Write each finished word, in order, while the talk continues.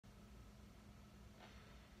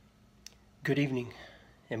Good evening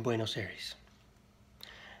in Buenos Aires.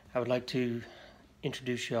 I would like to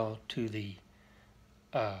introduce y'all to the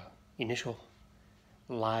initial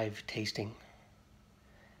live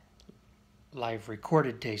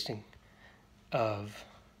recorded tasting of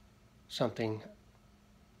something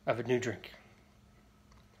of a new drink.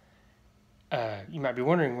 You might be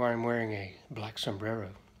wondering why I'm wearing a black sombrero,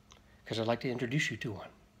 because I'd like to introduce you to one.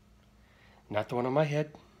 Not the one on my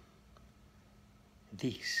head.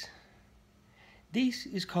 This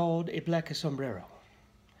is called a black sombrero.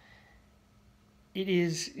 It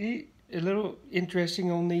is a little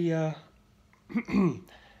interesting on the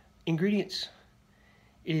ingredients.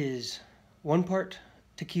 It is 1 part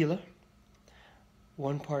tequila,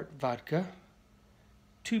 1 part vodka,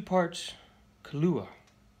 2 parts Kahlua.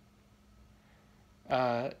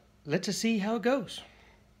 Let's see how it goes.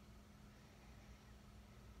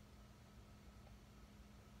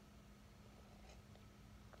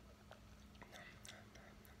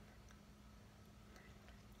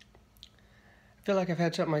 I feel like I've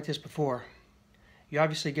had something like this before. You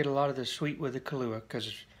obviously get a lot of the sweet with the Kahlua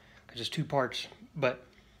because it's 2 parts, but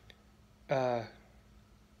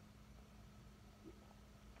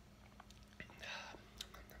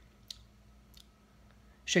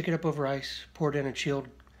shake it up over ice, pour it in a chilled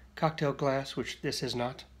cocktail glass, which this is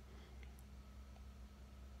not.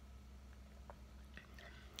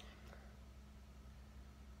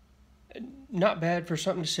 Not bad for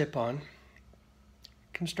something to sip on.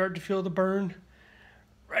 Can start to feel the burn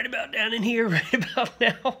right about down in here, right about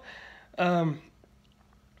now.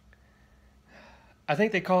 I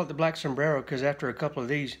think they call it the black sombrero because after a couple of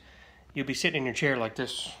these, you'll be sitting in your chair like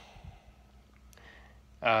this.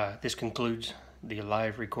 This concludes the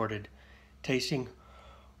live recorded tasting.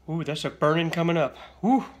 Ooh, that's a burning coming up.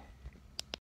 Ooh.